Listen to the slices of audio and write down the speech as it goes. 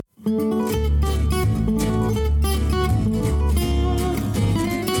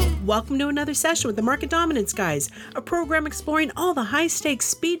Welcome to another session with the Market Dominance Guys, a program exploring all the high-stakes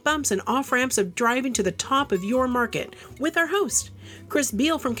speed bumps and off-ramps of driving to the top of your market, with our host, Chris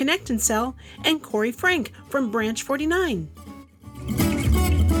Beall from Connect and Sell, and Corey Frank from Branch 49.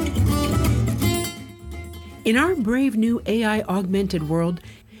 In our brave new AI-augmented world,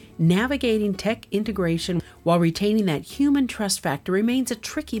 navigating tech integration while retaining that human trust factor remains a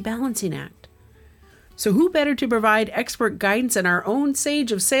tricky balancing act. So who better to provide expert guidance than our own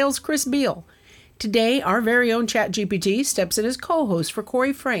sage of sales, Chris Beall? Today, our very own ChatGPT steps in as co-host for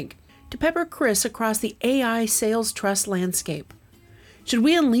Corey Frank to pepper Chris across the AI sales trust landscape. Should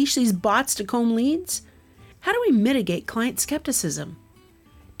we unleash these bots to comb leads? How do we mitigate client skepticism?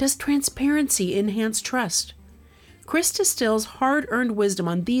 Does transparency enhance trust? Chris distills hard-earned wisdom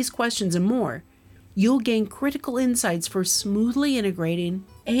on these questions and more. You'll gain critical insights for smoothly integrating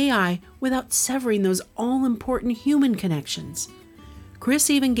AI without severing those all-important human connections. Chris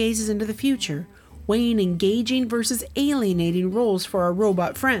even gazes into the future, weighing engaging versus alienating roles for our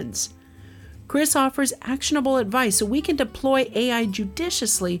robot friends. Chris offers actionable advice so we can deploy AI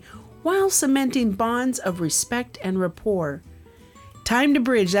judiciously while cementing bonds of respect and rapport. Time to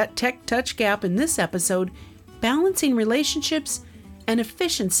bridge that tech touch gap in this episode, balancing relationships and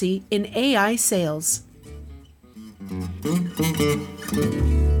efficiency in AI sales.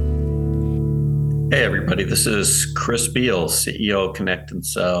 Hey everybody, this is Chris Beall, CEO of Connect and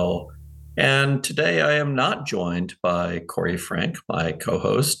Sell. And today I am not joined by Corey Frank, my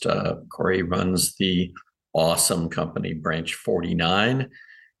co-host. Corey runs the awesome company Branch 49.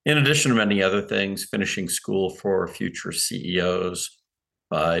 In addition to many other things, finishing school for future CEOs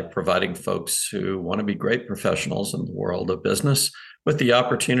by providing folks who want to be great professionals in the world of business with the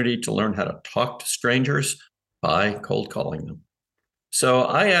opportunity to learn how to talk to strangers by cold calling them. So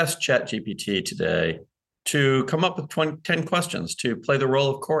I asked ChatGPT today to come up with 10 questions to play the role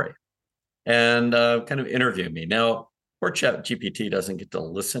of Corey and kind of interview me. Now, poor ChatGPT doesn't get to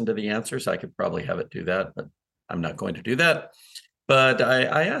listen to the answers. I could probably have it do that, but I'm not going to do that. But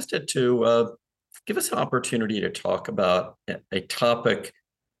I asked it to give us an opportunity to talk about a topic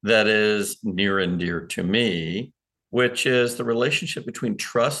that is near and dear to me, which is the relationship between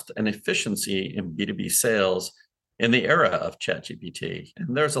trust and efficiency in B2B sales in the era of ChatGPT.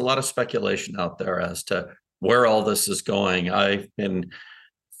 And there's a lot of speculation out there as to where all this is going. I've been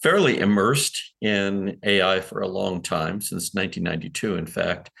fairly immersed in AI for a long time, since 1992, in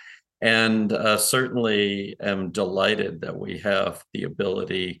fact, and certainly am delighted that we have the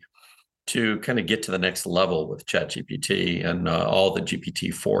ability to kind of get to the next level with ChatGPT and all the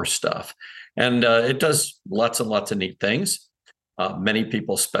GPT-4 stuff. And it does lots and lots of neat things. Many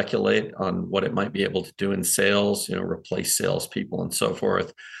people speculate on what it might be able to do in sales, replace salespeople and so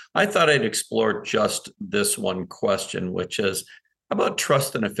forth. I thought I'd explore just this one question, which is about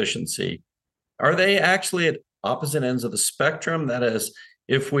trust and efficiency. Are they actually at opposite ends of the spectrum? That is,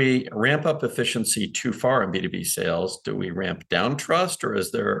 if we ramp up efficiency too far in B2B sales, do we ramp down trust, or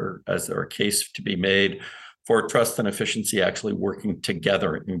is there a case to be made for trust and efficiency actually working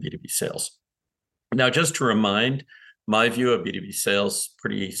together in B2B sales? Now, just to remind, my view of B2B sales is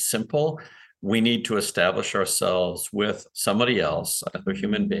pretty simple. We need to establish ourselves with somebody else, another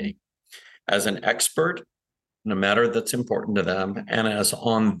human being, as an expert in a matter that's important to them and as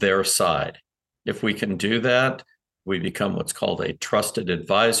on their side. If we can do that, we become what's called a trusted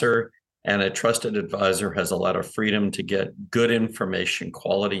advisor. And a trusted advisor has a lot of freedom to get good information,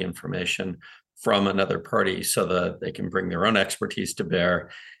 quality information from another party so that they can bring their own expertise to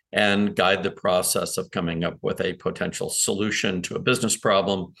bear and guide the process of coming up with a potential solution to a business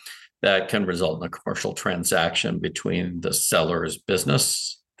problem that can result in a commercial transaction between the seller's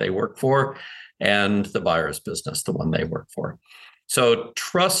business they work for and the buyer's business, the one they work for. So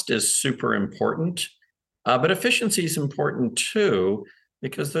trust is super important, but efficiency is important too,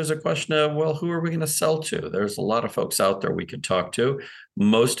 because there's a question of, well, who are we going to sell to? There's a lot of folks out there we could talk to.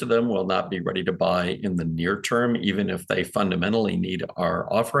 Most of them will not be ready to buy in the near term, even if they fundamentally need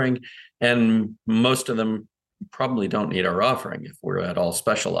our offering. And most of them probably don't need our offering if we're at all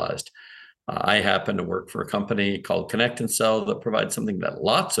specialized. I happen to work for a company called Connect and Sell that provides something that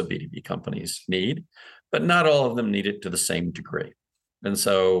lots of B2B companies need, but not all of them need it to the same degree. And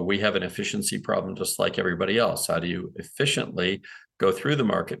so we have an efficiency problem just like everybody else. How do you efficiently go through the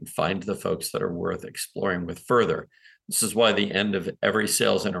market and find the folks that are worth exploring with further? This is why the end of every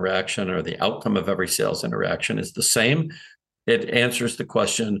sales interaction or the outcome of every sales interaction is the same. It answers the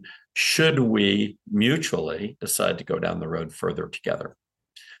question, should we mutually decide to go down the road further together?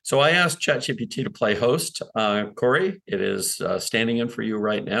 So I asked ChatGPT to play host. Corey, it is standing in for you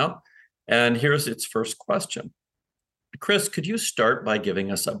right now. And here's its first question. Chris, could you start by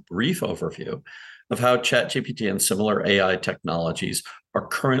giving us a brief overview of how ChatGPT and similar AI technologies are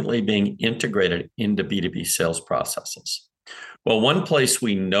currently being integrated into B2B sales processes? Well, one place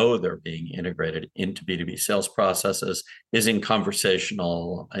we know they're being integrated into B2B sales processes is in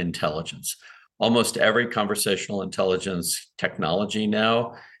conversational intelligence. Almost every conversational intelligence technology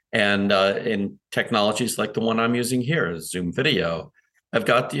now, and in technologies like the one I'm using here, Zoom Video, have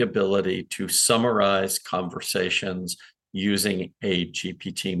got the ability to summarize conversations using a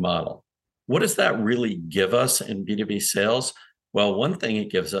GPT model. What does that really give us in B2B sales? Well, one thing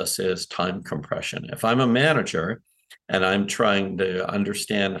it gives us is time compression. If I'm a manager and I'm trying to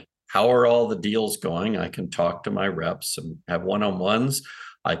understand how are all the deals going, I can talk to my reps and have one-on-ones.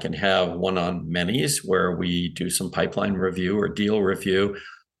 I can have one-on-manys where we do some pipeline review or deal review.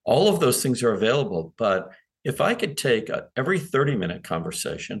 All of those things are available. But if I could take every 30-minute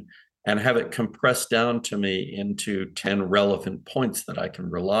conversation and have it compressed down to me into 10 relevant points that I can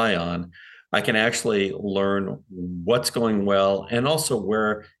rely on, I can actually learn what's going well and also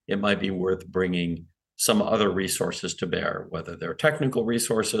where it might be worth bringing some other resources to bear, whether they're technical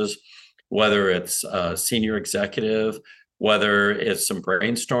resources, whether it's a senior executive, whether it's some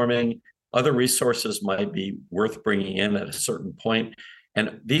brainstorming. Other resources might be worth bringing in at a certain point.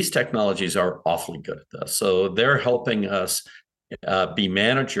 And these technologies are awfully good at this. So they're helping us be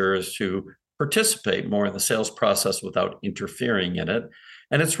managers who participate more in the sales process without interfering in it.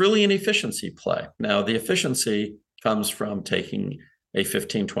 And it's really an efficiency play. Now, the efficiency comes from taking a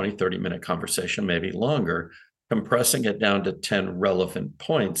 15, 20, 30-minute conversation, maybe longer, compressing it down to 10 relevant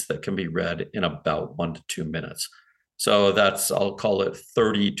points that can be read in about 1 to 2 minutes. So that's, I'll call it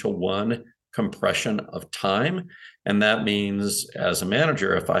 30-to-1 compression of time. And that means as a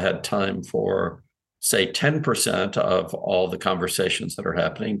manager, if I had time for, say, 10% of all the conversations that are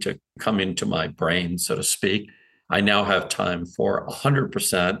happening to come into my brain, so to speak, I now have time for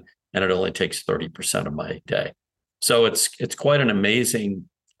 100%, and it only takes 30% of my day. So it's quite an amazing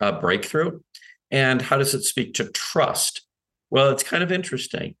breakthrough. And how does it speak to trust? Well, it's kind of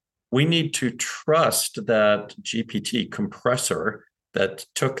interesting. We need to trust that GPT compressor that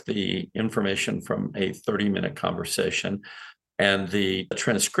took the information from a 30-minute conversation and the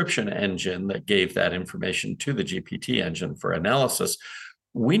transcription engine that gave that information to the GPT engine for analysis.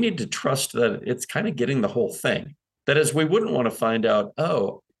 We need to trust that it's kind of getting the whole thing. That is, we wouldn't want to find out,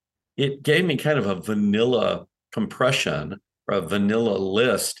 oh, it gave me kind of a vanilla compression or a vanilla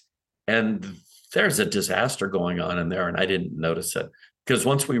list, and there's a disaster going on in there, and I didn't notice it. Because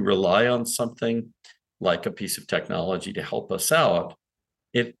once we rely on something like a piece of technology to help us out,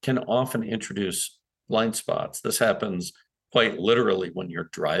 it can often introduce blind spots. This happens quite literally when you're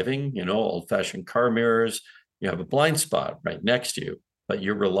driving, old-fashioned car mirrors, you have a blind spot right next to you, but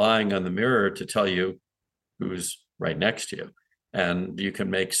you're relying on the mirror to tell you who's right next to you. And you can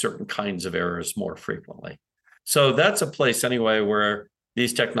make certain kinds of errors more frequently. So that's a place anyway where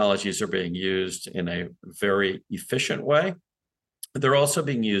these technologies are being used in a very efficient way. They're also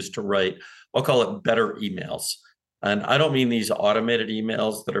being used to write, I'll call it better emails. And I don't mean these automated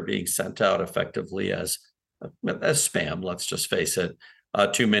emails that are being sent out effectively as spam, let's just face it,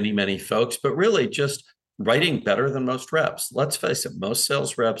 to many folks, but really just writing better than most reps. Let's face it, most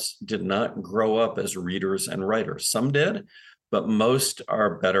sales reps did not grow up as readers and writers. Some did, but most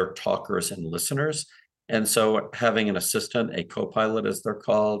are better talkers and listeners. And so having an assistant, a co-pilot as they're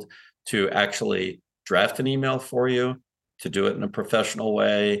called, to actually draft an email for you, to do it in a professional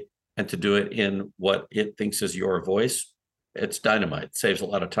way, and to do it in what it thinks is your voice, it's dynamite. It saves a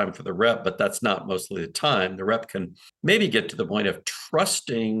lot of time for the rep, but that's not mostly the time. The rep can maybe get to the point of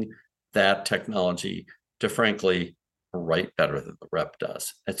trusting that technology to frankly write better than the rep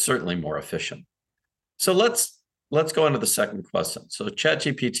does. It's certainly more efficient. So let's go on to the second question. So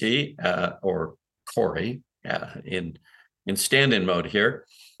ChatGPT or Corey in stand-in mode here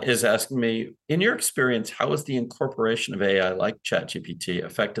is asking me, in your experience, how has the incorporation of AI like ChatGPT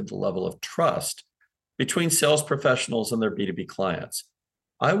affected the level of trust between sales professionals and their B2B clients?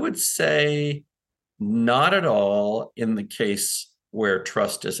 I would say not at all in the case where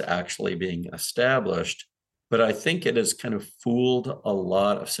trust is actually being established, but I think it has kind of fooled a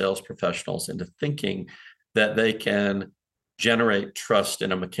lot of sales professionals into thinking that they can generate trust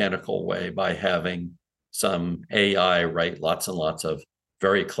in a mechanical way by having some AI write lots and lots of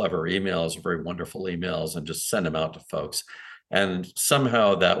very clever emails, very wonderful emails, and just send them out to folks. And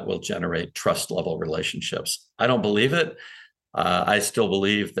somehow that will generate trust level relationships. I don't believe it. I still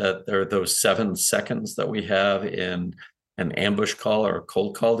believe that there are those 7 seconds that we have in an ambush call or a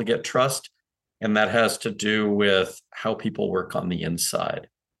cold call to get trust. And that has to do with how people work on the inside.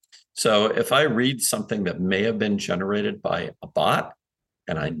 So if I read something that may have been generated by a bot,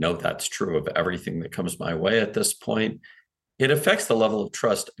 and I know that's true of everything that comes my way at this point, it affects the level of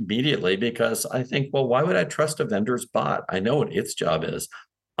trust immediately because I think, well, why would I trust a vendor's bot? I know what its job is.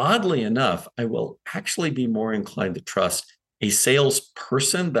 Oddly enough, I will actually be more inclined to trust a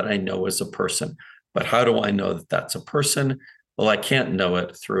salesperson that I know is a person. But how do I know that that's a person? Well, I can't know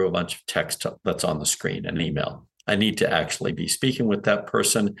it through a bunch of text that's on the screen, an email. I need to actually be speaking with that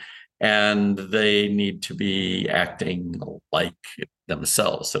person, and they need to be acting like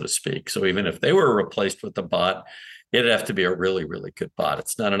themselves, so to speak. So even if they were replaced with a bot, it'd have to be a really, really good bot.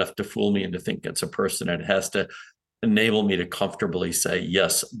 It's not enough to fool me into thinking it's a person. It has to enable me to comfortably say,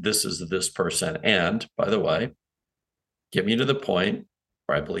 yes, this is this person. And by the way, get me to the point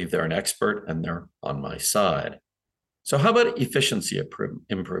where I believe they're an expert and they're on my side. So how about efficiency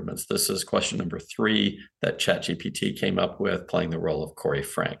improvements? This is question number 3 that ChatGPT came up with, playing the role of Corey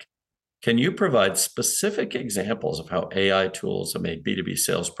Frank. Can you provide specific examples of how AI tools have made B2B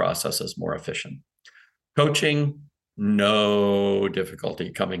sales processes more efficient? Coaching, no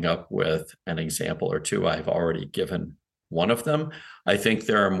difficulty coming up with an example or two. I've already given one of them. I think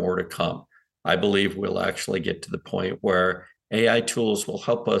there are more to come. I believe we'll actually get to the point where AI tools will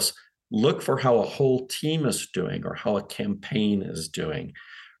help us look for how a whole team is doing or how a campaign is doing.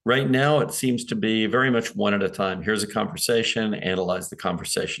 Right now, it seems to be very much one at a time. Here's a conversation, analyze the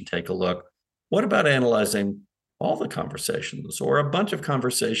conversation, take a look. What about analyzing all the conversations or a bunch of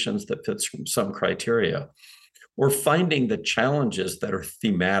conversations that fits some criteria? Or finding the challenges that are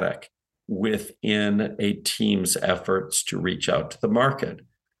thematic within a team's efforts to reach out to the market.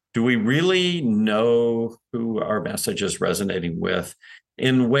 Do we really know who our message is resonating with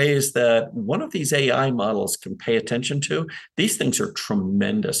in ways that one of these AI models can pay attention to? These things are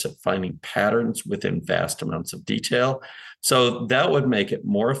tremendous at finding patterns within vast amounts of detail. So that would make it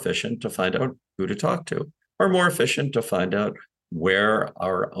more efficient to find out who to talk to, or more efficient to find out where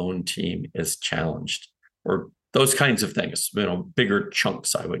our own team is challenged, or those kinds of things, bigger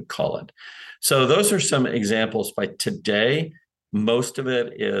chunks, I would call it. So those are some examples. By today, most of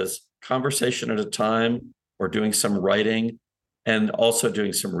it is conversation at a time, or doing some writing, and also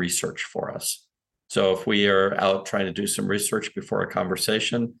doing some research for us. So if we are out trying to do some research before a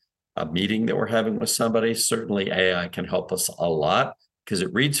conversation, a meeting that we're having with somebody, certainly AI can help us a lot because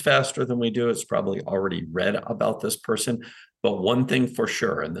it reads faster than we do. It's probably already read about this person. But one thing for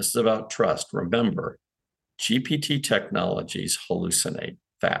sure, and this is about trust, remember, GPT technologies hallucinate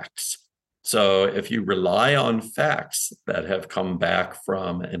facts. So if you rely on facts that have come back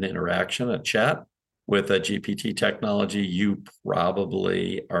from an interaction, a chat with a GPT technology, you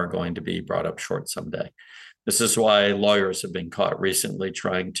probably are going to be brought up short someday. This is why lawyers have been caught recently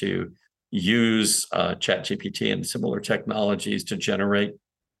trying to use ChatGPT and similar technologies to generate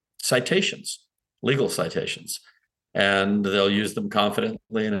citations, legal citations. And they'll use them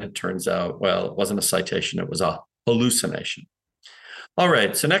confidently, and it turns out, well, it wasn't a citation, it was a hallucination. All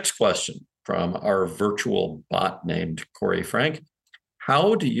right, so next question from our virtual bot named Corey Frank.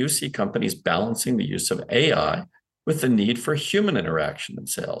 How do you see companies balancing the use of AI with the need for human interaction in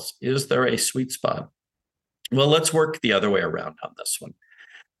sales? Is there a sweet spot? Well, let's work the other way around on this one.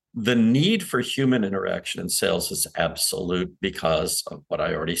 The need for human interaction in sales is absolute because of what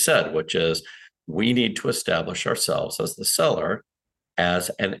I already said, which is we need to establish ourselves as the seller as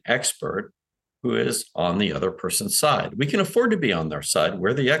an expert who is on the other person's side. We can afford to be on their side.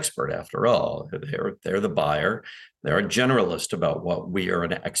 We're the expert after all. They're the buyer. They're a generalist about what we are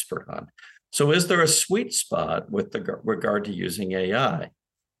an expert on. So is there a sweet spot with regard to using AI?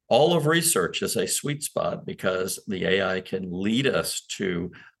 All of research is a sweet spot because the AI can lead us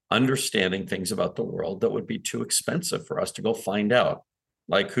to understanding things about the world that would be too expensive for us to go find out.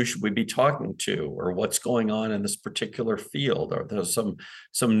 Like who should we be talking to, or what's going on in this particular field, or there's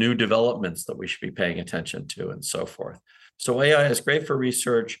some new developments that we should be paying attention to, and so forth. So AI is great for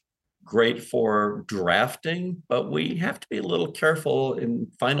research, great for drafting, but we have to be a little careful in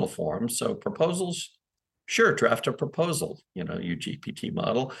final form. So proposals, sure, draft a proposal, you GPT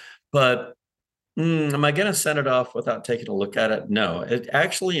model, but am I going to send it off without taking a look at it? No, it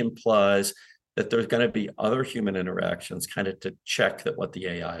actually implies that there's going to be other human interactions kind of to check that what the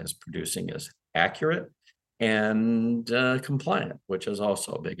AI is producing is accurate and compliant, which is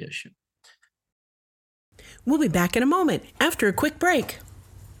also a big issue. We'll be back in a moment after a quick break.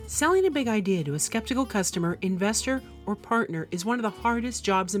 Selling a big idea to a skeptical customer, investor, or partner is one of the hardest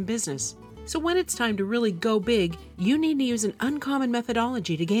jobs in business. So when it's time to really go big, you need to use an uncommon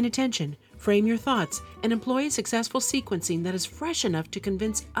methodology to gain attention, frame your thoughts, and employ a successful sequencing that is fresh enough to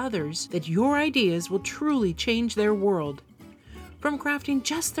convince others that your ideas will truly change their world. From crafting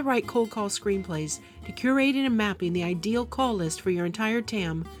just the right cold call screenplays to curating and mapping the ideal call list for your entire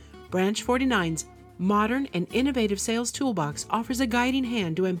TAM, Branch 49's modern and innovative sales toolbox offers a guiding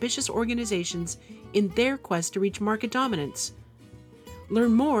hand to ambitious organizations in their quest to reach market dominance.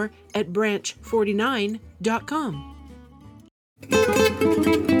 Learn more at branch49.com.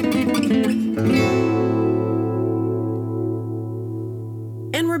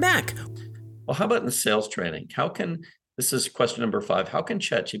 And we're back. Well, how about in sales training? This is question number 5. How can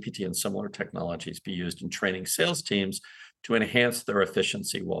ChatGPT and similar technologies be used in training sales teams to enhance their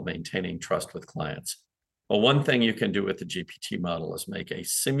efficiency while maintaining trust with clients? Well, one thing you can do with the GPT model is make a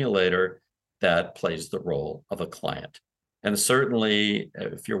simulator that plays the role of a client. And certainly,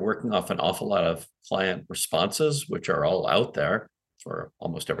 if you're working off an awful lot of client responses, which are all out there for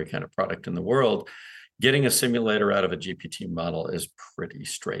almost every kind of product in the world, getting a simulator out of a GPT model is pretty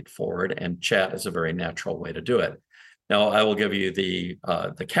straightforward, and chat is a very natural way to do it. Now, I will give you the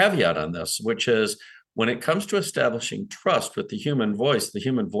caveat on this, which is when it comes to establishing trust with the human voice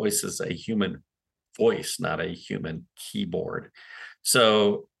is a human voice, not a human keyboard.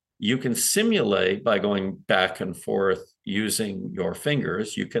 So you can simulate by going back and forth using your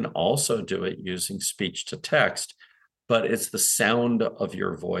fingers. You can also do it using speech to text, but it's the sound of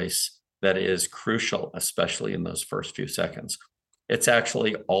your voice that is crucial, especially in those first few seconds. It's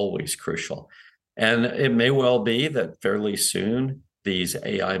actually always crucial. And it may well be that fairly soon, these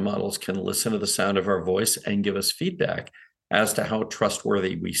AI models can listen to the sound of our voice and give us feedback as to how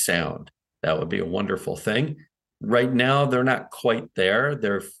trustworthy we sound. That would be a wonderful thing. Right now, they're not quite there.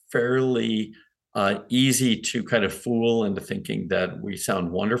 They're fairly easy to kind of fool into thinking that we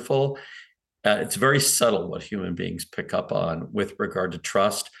sound wonderful. It's very subtle what human beings pick up on with regard to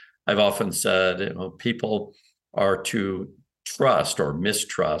trust. I've often said, people are to trust or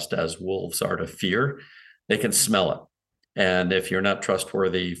mistrust as wolves are to fear. They can smell it. And if you're not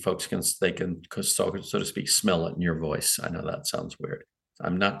trustworthy, folks can so to speak, smell it in your voice. I know that sounds weird.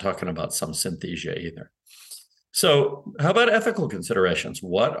 I'm not talking about some synthesia either. So how about ethical considerations?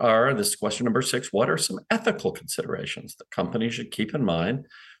 This is question number 6, what are some ethical considerations that companies should keep in mind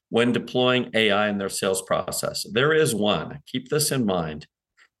when deploying AI in their sales process? There is one. Keep this in mind.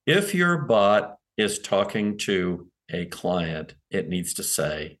 If your bot is talking to a client, it needs to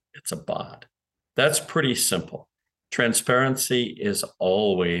say it's a bot. That's pretty simple. Transparency is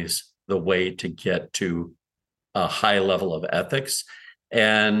always the way to get to a high level of ethics.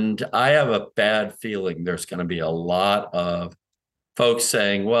 And I have a bad feeling there's going to be a lot of folks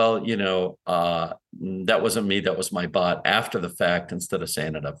saying, well, that wasn't me, that was my bot, after the fact, instead of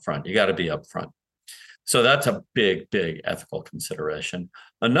saying it up front. You got to be up front. So that's a big, big ethical consideration.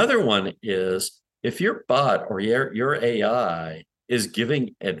 Another one is if your bot or your AI is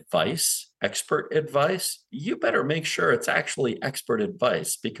giving advice, expert advice, you better make sure it's actually expert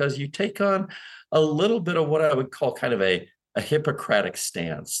advice, because you take on a little bit of what I would call kind of a Hippocratic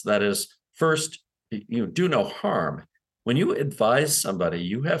stance. That is, first, do no harm. When you advise somebody,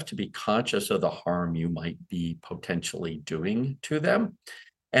 you have to be conscious of the harm you might be potentially doing to them,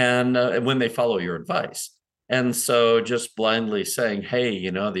 and when they follow your advice. And so just blindly saying, hey,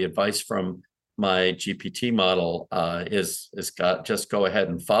 the advice from my GPT model just go ahead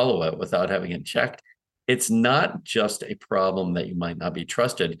and follow it without having it checked. It's not just a problem that you might not be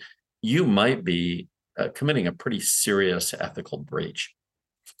trusted. You might be committing a pretty serious ethical breach.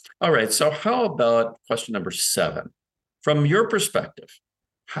 All right, so how about question number 7? From your perspective,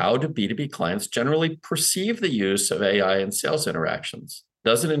 how do B2B clients generally perceive the use of AI in sales interactions?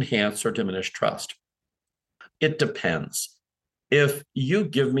 Does it enhance or diminish trust? It depends. If you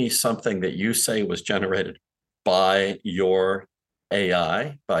give me something that you say was generated by your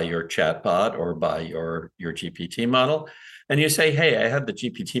AI, by your chatbot, or by your GPT model, and you say, hey, I had the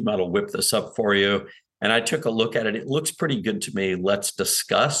GPT model whip this up for you, and I took a look at it, it looks pretty good to me, let's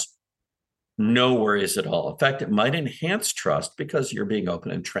discuss. No worries at all. In fact, it might enhance trust because you're being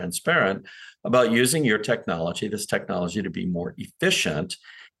open and transparent about using your technology, this technology, to be more efficient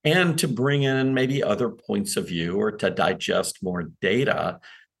and to bring in maybe other points of view or to digest more data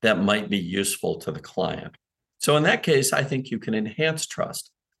that might be useful to the client. So in that case, I think you can enhance trust.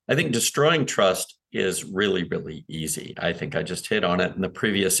 I think destroying trust is really, really easy. I think I just hit on it in the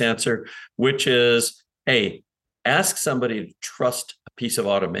previous answer, which is, hey, ask somebody to trust a piece of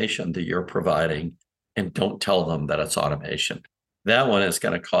automation that you're providing and don't tell them that it's automation. That one is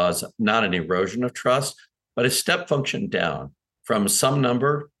going to cause not an erosion of trust, but a step function down from some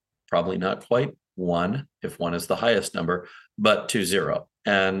number, probably not quite 1, if 1 is the highest number, but to 0.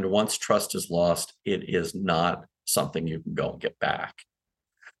 And once trust is lost, it is not something you can go and get back.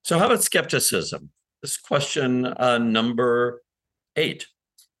 So how about skepticism? This question number 8.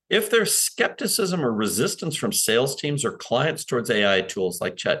 If there's skepticism or resistance from sales teams or clients towards AI tools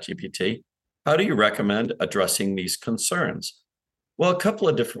like ChatGPT, how do you recommend addressing these concerns? Well, a couple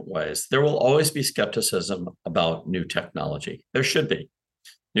of different ways. There will always be skepticism about new technology. There should be.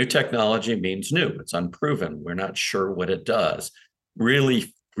 New technology means new. It's unproven. We're not sure what it does.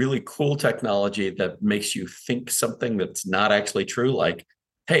 Really, really cool technology that makes you think something that's not actually true, like,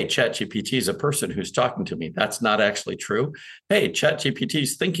 hey, ChatGPT is a person who's talking to me. That's not actually true. Hey, ChatGPT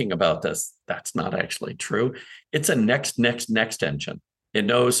is thinking about this. That's not actually true. It's a next engine. It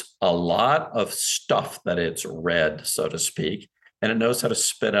knows a lot of stuff that it's read, so to speak, and it knows how to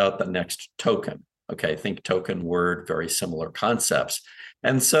spit out the next token. Okay, think token, word, very similar concepts.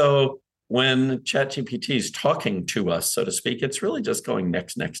 And so when ChatGPT is talking to us, so to speak, it's really just going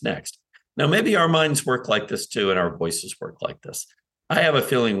next. Now, maybe our minds work like this too, and our voices work like this. I have a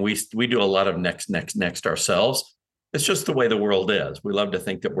feeling we do a lot of next ourselves. It's just the way the world is. We love to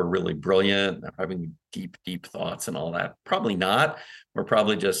think that we're really brilliant, having deep thoughts and all that. Probably not. We're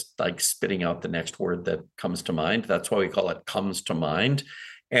probably just like spitting out the next word that comes to mind. That's why we call it comes to mind.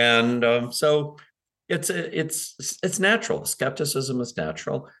 And so it's natural. Skepticism is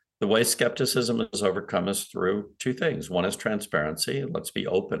natural. The way skepticism is overcome is through two things. One is transparency. Let's be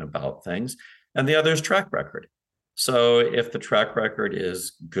open about things. And the other is track record. So if the track record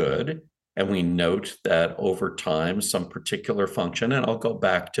is good, and we note that over time, some particular function, and I'll go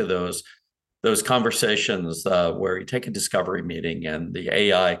back to those conversations where you take a discovery meeting and the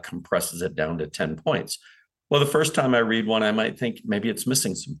AI compresses it down to 10 points. Well, the first time I read one, I might think maybe it's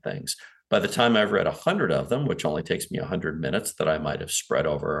missing some things. By the time I've read 100 of them, which only takes me 100 minutes that I might have spread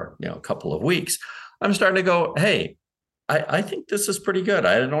over a couple of weeks, I'm starting to go, hey, I think this is pretty good.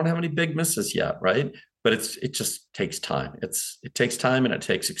 I don't have any big misses yet, right? But it just takes time. It takes time and it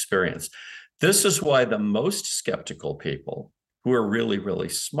takes experience. This is why the most skeptical people who are really, really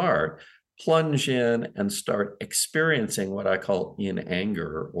smart plunge in and start experiencing what I call in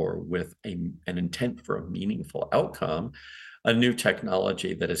anger or with an intent for a meaningful outcome, a new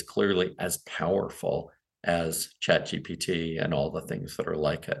technology that is clearly as powerful as ChatGPT and all the things that are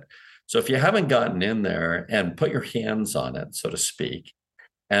like it. So if you haven't gotten in there and put your hands on it, so to speak,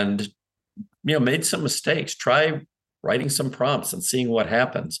 and made some mistakes, try writing some prompts and seeing what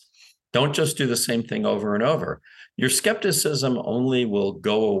happens. Don't just do the same thing over and over. Your skepticism only will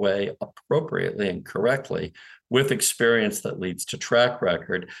go away appropriately and correctly with experience that leads to track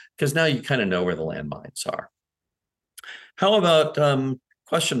record, because now you kind of know where the landmines are. How about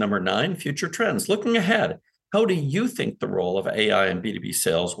question number 9, future trends? Looking ahead, how do you think the role of AI in B2B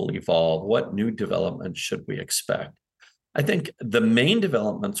sales will evolve? What new developments should we expect? I think the main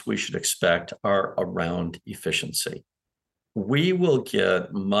developments we should expect are around efficiency. We will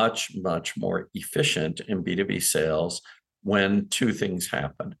get much more efficient in B2B sales when two things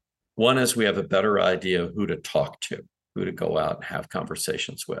happen. One is we have a better idea of who to talk to, who to go out and have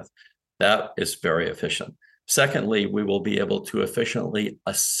conversations with. That is very efficient. Secondly, we will be able to efficiently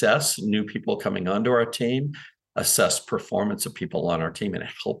assess new people coming onto our team, assess performance of people on our team, and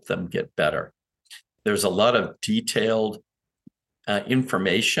help them get better. There's a lot of detailed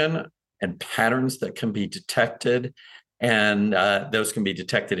information and patterns that can be detected, and those can be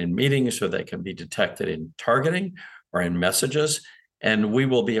detected in meetings, or they can be detected in targeting or in messages, and we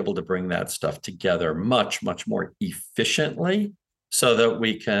will be able to bring that stuff together much more efficiently so that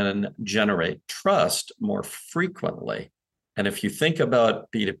we can generate trust more frequently. And if you think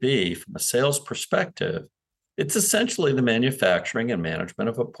about B2B from a sales perspective, it's essentially the manufacturing and management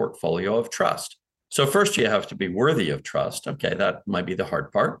of a portfolio of trust. So first you have to be worthy of trust. Okay, that might be the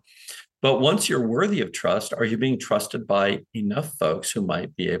hard part. But once you're worthy of trust, are you being trusted by enough folks who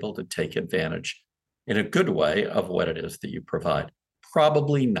might be able to take advantage in a good way of what it is that you provide?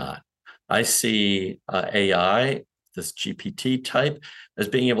 Probably not. I see AI, this GPT type, as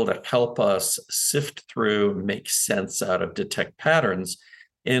being able to help us sift through, make sense out of, detect patterns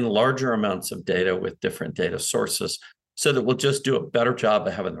in larger amounts of data with different data sources, so that we'll just do a better job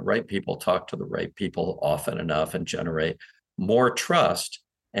of having the right people talk to the right people often enough and generate more trust,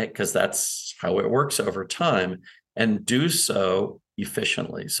 because that's how it works over time, and do so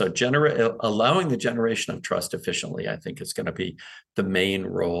efficiently. So allowing the generation of trust efficiently, I think, is going to be the main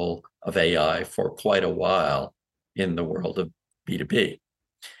role of AI for quite a while in the world of B2B.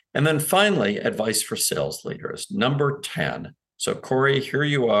 And then finally, advice for sales leaders, number 10. So Corey, here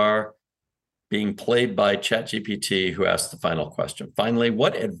you are being played by ChatGPT, who asked the final question. Finally,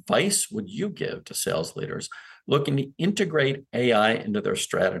 what advice would you give to sales leaders looking to integrate AI into their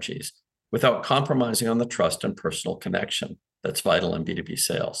strategies without compromising on the trust and personal connection that's vital in B2B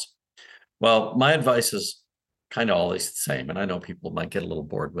sales? Well, my advice is kind of always the same. And I know people might get a little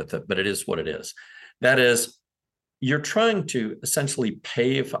bored with it, but it is what it is. That is, you're trying to essentially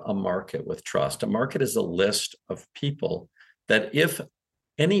pave a market with trust. A market is a list of people that if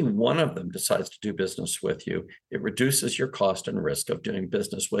any one of them decides to do business with you, it reduces your cost and risk of doing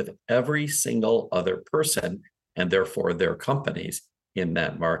business with every single other person and therefore their companies in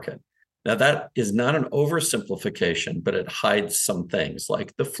that market. Now, that is not an oversimplification, but it hides some things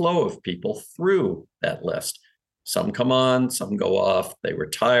like the flow of people through that list. Some come on, some go off, they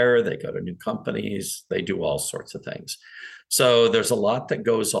retire, they go to new companies, they do all sorts of things. So there's a lot that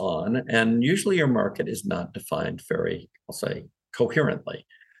goes on, and usually your market is not defined very, I'll say, coherently.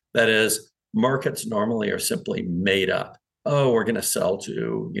 That is, markets normally are simply made up. Oh, we're going to sell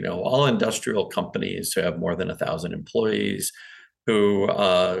to, all industrial companies who have more than 1,000 employees who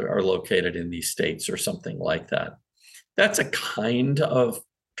are located in these states or something like that. That's a kind of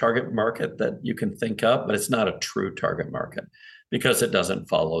target market that you can think of, but it's not a true target market because it doesn't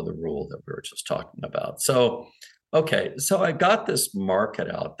follow the rule that we were just talking about. So I got this market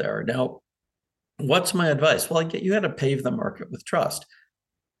out there. Now, what's my advice? Well, you had to pave the market with trust,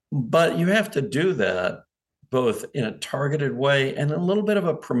 but you have to do that both in a targeted way and a little bit of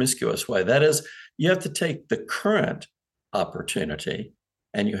a promiscuous way. That is, you have to take the current opportunity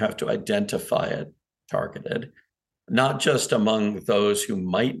and you have to identify it targeted, not just among those who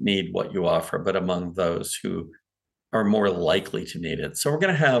might need what you offer, but among those who are more likely to need it. So we're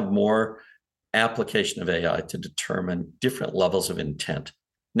going to have more application of AI to determine different levels of intent.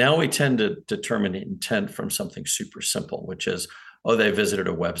 Now we tend to determine intent from something super simple, which is, they visited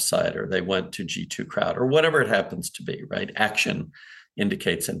a website or they went to G2 Crowd or whatever it happens to be, right? Action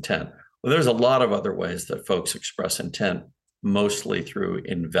indicates intent. Well, there's a lot of other ways that folks express intent, mostly through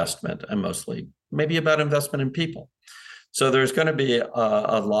investment and mostly maybe about investment in people. So there's going to be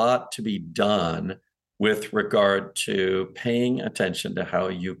a lot to be done with regard to paying attention to how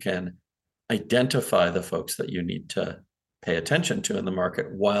you can identify the folks that you need to pay attention to in the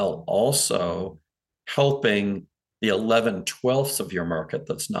market while also helping the 11/12 of your market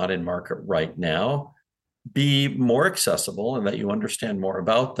that's not in market right now be more accessible and that you understand more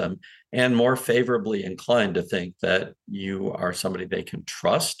about them and more favorably inclined to think that you are somebody they can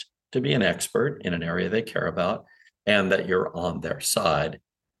trust to be an expert in an area they care about and that you're on their side.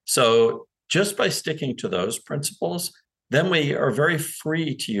 So just by sticking to those principles, then we are very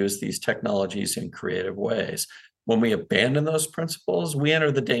free to use these technologies in creative ways. When we abandon those principles, we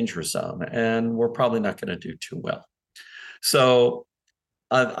enter the danger zone and we're probably not going to do too well. So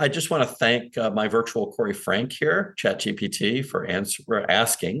I just want to thank my virtual Corey Frank here, ChatGPT, for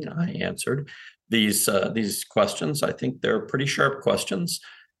asking. I answered these questions. I think they're pretty sharp questions.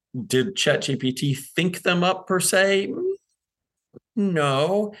 Did ChatGPT think them up per se?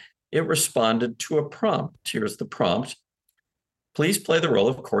 No, it responded to a prompt. Here's the prompt. Please play the role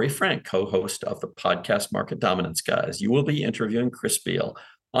of Corey Frank, co-host of the podcast Market Dominance Guys. You will be interviewing Chris Beall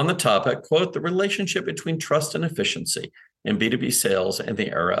on the topic, quote, the relationship between trust and efficiency in B2B sales in the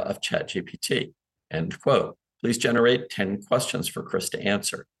era of ChatGPT, end quote. Please generate 10 questions for Chris to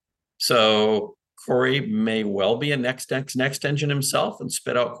answer. So Corey may well be a next engine himself and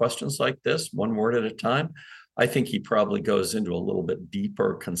spit out questions like this, one word at a time. I think he probably goes into a little bit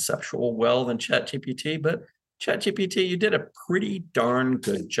deeper conceptual well than ChatGPT, but ChatGPT, you did a pretty darn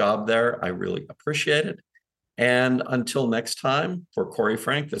good job there. I really appreciate it. And until next time, for Corey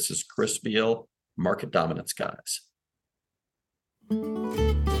Frank, this is Chris Beall, Market Dominance Guys.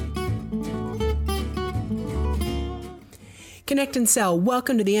 Connect and Sell,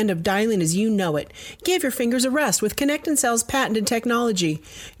 welcome to the end of dialing as you know it. Give your fingers a rest with Connect and Sell's patented technology.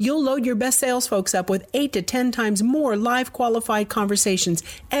 You'll load your best sales folks up with 8 to 10 times more live qualified conversations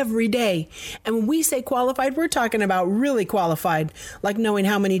every day. And when we say qualified, we're talking about really qualified, like knowing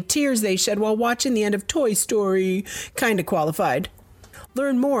how many tears they shed while watching the end of Toy Story, kind of qualified.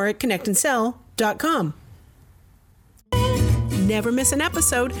 Learn more at connectandsell.com. Never miss an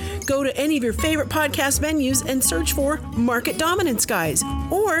episode. Go to any of your favorite podcast venues and search for Market Dominance Guys,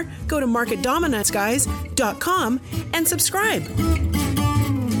 or go to marketdominanceguys.com and subscribe.